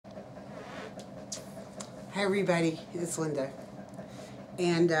Hi everybody, it's Linda,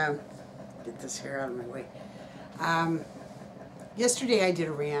 and get this hair out of my way. Yesterday I did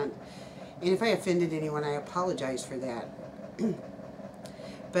a rant, and if I offended anyone, I apologize for that.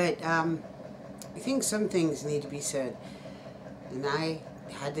 But I think some things need to be said, and I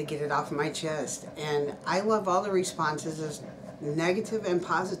had to get it off my chest. And I love all the responses, as negative and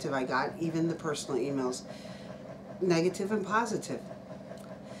positive I got, even the personal emails, negative and positive.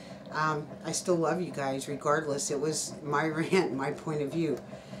 I still love you guys regardless. It was my rant, my point of view.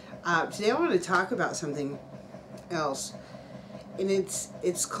 Today I want to talk about something else, and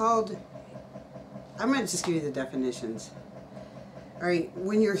it's called, I'm going to just give you the definitions. Alright,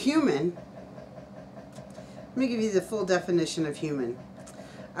 when you're human, let me give you the full definition of human.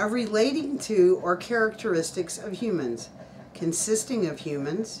 Of relating to or characteristics of humans, consisting of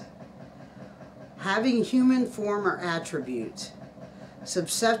humans, having human form or attributes,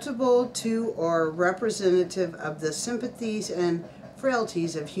 susceptible to or representative of the sympathies and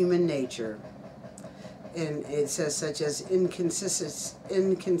frailties of human nature. And it says such as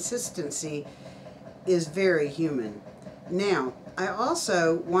inconsistency is very human. Now, I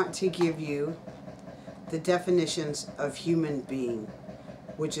also want to give you the definitions of human being,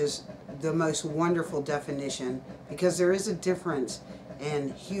 which is the most wonderful definition, because there is a difference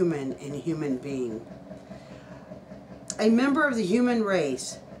in human and human being. A member of the human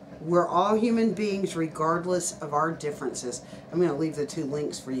race. We're all human beings regardless of our differences. I'm going to leave the two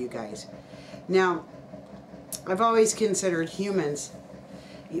links for you guys. Now, I've always considered humans,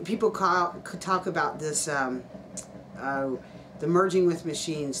 people talk about this, the merging with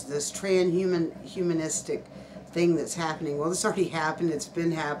machines, this humanistic thing that's happening. Well, this already happened. It's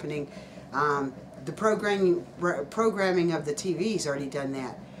been happening. The programming of the TV's already done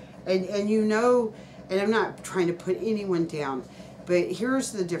that. And you know, and I'm not trying to put anyone down, but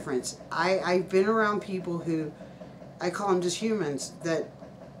here's the difference. I've been around people who, I call them just humans, that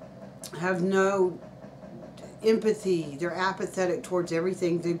have no empathy. They're apathetic towards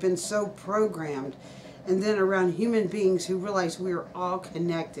everything. They've been so programmed. And then around human beings who realize we are all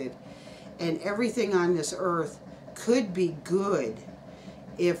connected, and everything on this earth could be good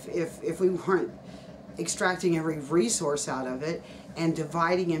if we weren't extracting every resource out of it and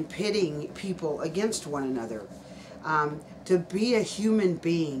dividing and pitting people against one another. To be a human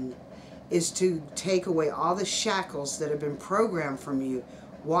being is to take away all the shackles that have been programmed from you,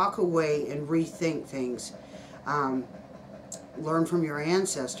 walk away and rethink things. Learn from your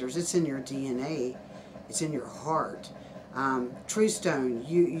ancestors. It's in your DNA. It's in your heart. TRUTHSTONE,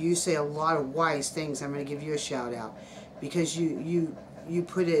 you say a lot of wise things. I'm going to give you a shout out, because you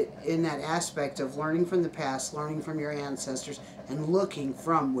put it in that aspect of learning from the past, learning from your ancestors, and looking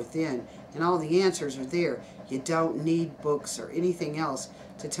from within. And all the answers are there. You don't need books or anything else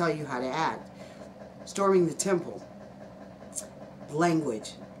to tell you how to act. Storming the Temple.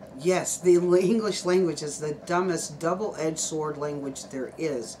 Language. Yes, the English language is the dumbest double-edged sword language there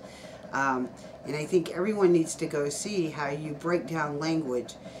is. And I think everyone needs to go see how you break down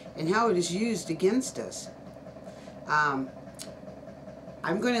language and how it is used against us.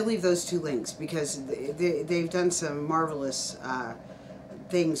 I'm going to leave those two links because they've done some marvelous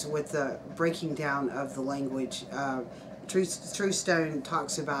things with the breaking down of the language. TRUTHSTONE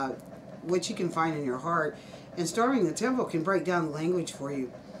talks about what you can find in your heart, and Storming the Temple can break down the language for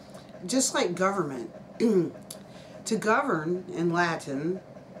you. Just like government. To govern in Latin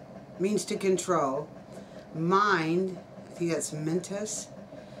means to control. Mind, I think that's mentis.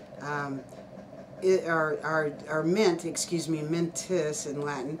 Mentis in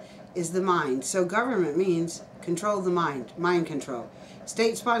Latin, is the mind. So government means control the mind, mind control.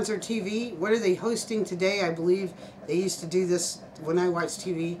 State-sponsored TV, what are they hosting today? I believe they used to do this when I watched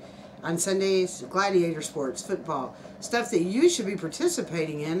TV on Sundays. Gladiator sports, football, stuff that you should be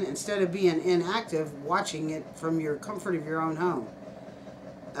participating in instead of being inactive, watching it from your comfort of your own home.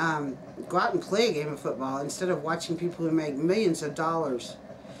 Go out and play a game of football instead of watching people who make millions of dollars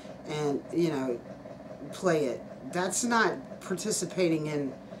and, you know, play it. That's not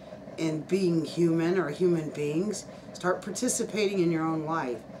participating in being human or human beings. Start participating in your own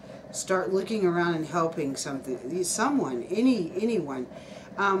life. Start looking around and helping someone, anyone.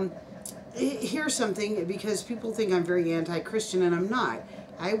 Here's something, because people think I'm very anti-Christian, and I'm not.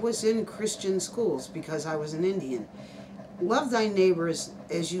 I was in Christian schools because I was an Indian. Love thy neighbor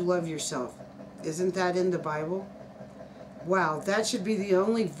as you love yourself. Isn't that in the Bible? Wow, that should be the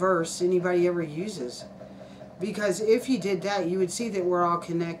only verse anybody ever uses. Because if you did that, you would see that we're all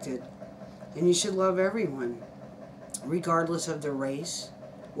connected. And you should love everyone, regardless of their race,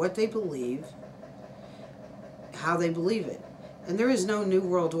 what they believe, how they believe it. And there is no new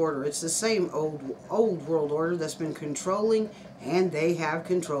world order. It's the same old world order that's been controlling, and they have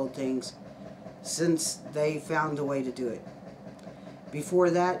controlled things since they found a way to do it. Before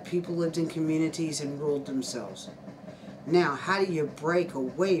that, people lived in communities and ruled themselves. Now, how do you break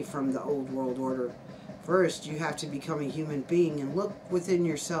away from the old world order? First, you have to become a human being and look within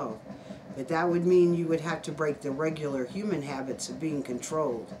yourself. But that would mean you would have to break the regular human habits of being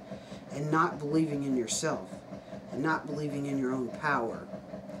controlled and not believing in yourself and not believing in your own power.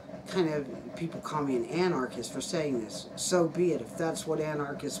 Kind of, people call me an anarchist for saying this. So be it. If that's what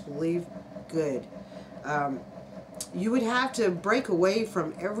anarchists believe, good. You would have to break away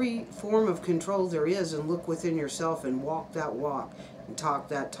from every form of control there is and look within yourself and walk that walk and talk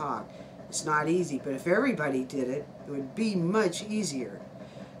that talk. It's not easy, but if everybody did it, it would be much easier.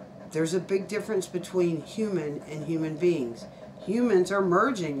 There's a big difference between human and human beings. Humans are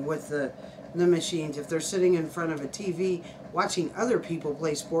merging with the machines. If they're sitting in front of a TV watching other people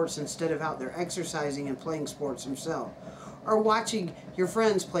play sports instead of out there exercising and playing sports themselves. Or watching your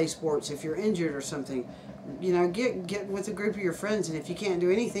friends play sports if you're injured or something. You know, get with a group of your friends, and if you can't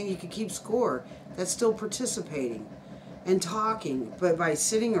do anything, you can keep score. That's still participating and talking. But by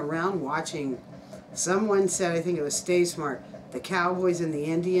sitting around watching, someone said, I think it was Stay Smart, the Cowboys and the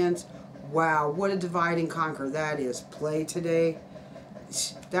Indians. Wow, what a divide and conquer that is. Play today.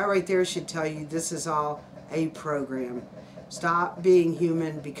 That right there should tell you this is all a program. Stop being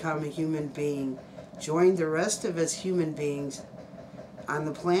human, become a human being. Join the rest of us human beings on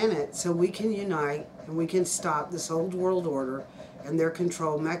the planet so we can unite and we can stop this old world order and their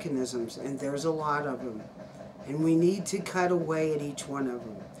control mechanisms. And there's a lot of them. And we need to cut away at each one of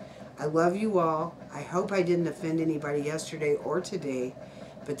them. I love you all. I hope I didn't offend anybody yesterday or today.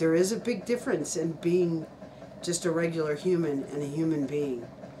 But there is a big difference in being just a regular human and a human being.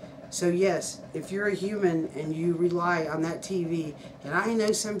 So yes, if you're a human and you rely on that TV, and I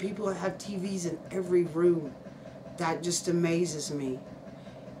know some people have TVs in every room, that just amazes me.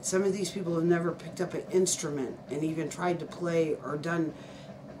 Some of these people have never picked up an instrument and even tried to play or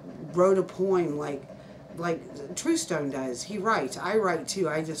wrote a poem like TRUTHSTONE does. He writes. I write too.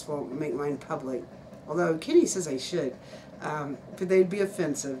 I just won't make mine public. Although Kenny says I should. But they'd be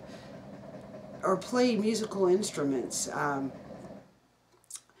offensive. Or play musical instruments.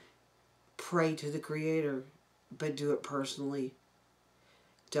 Pray to the Creator, but do it personally.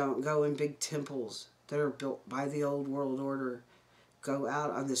 Don't go in big temples that are built by the old world order. Go out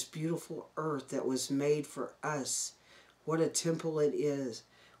on this beautiful earth that was made for us. What a temple it is.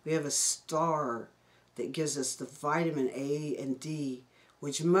 We have a star that gives us the vitamin A and D,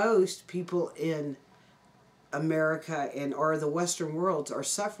 which most people in America or the Western world are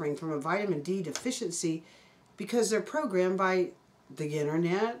suffering from a vitamin D deficiency because they're programmed by the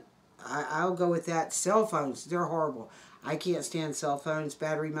internet. I'll go with that. Cell phones, they're horrible. I can't stand cell phones.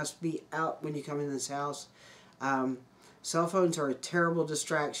 Battery must be out when you come in this house. Cell phones are a terrible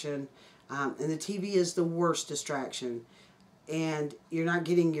distraction, and the TV is the worst distraction. And you're not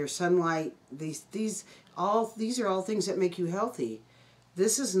getting your sunlight. These are all things that make you healthy.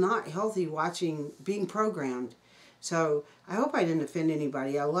 This is not healthy being programmed. So I hope I didn't offend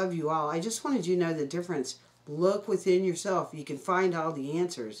anybody. I love you all. I just wanted you to know the difference. Look within yourself. You can find all the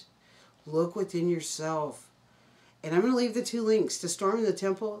answers. Look within yourself. And I'm going to leave the 2 links to Stormin The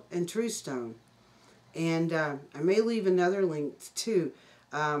Temple and TRUTHSTONE. And I may leave another link too.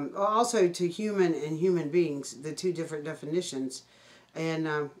 Also to human and human beings, the 2 different definitions. And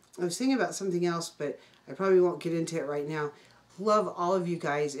I was thinking about something else, but I probably won't get into it right now. Love all of you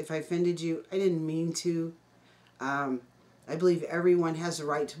guys. If I offended you, I didn't mean to. I believe everyone has the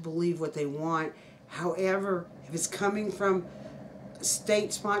right to believe what they want. However, if it's coming from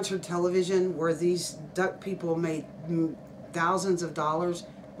state-sponsored television where these duck people made thousands of dollars,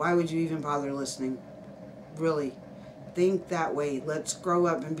 why would you even bother listening? Really. Think that way. Let's grow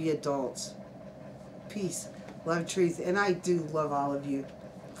up and be adults. Peace, love, truth, and I do love all of you.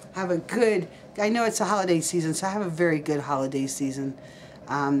 Have a good, I know it's a holiday season, so have a very good holiday season.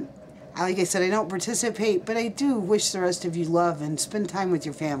 Like I said, I don't participate, but I do wish the rest of you love and spend time with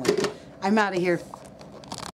your family. I'm out of here.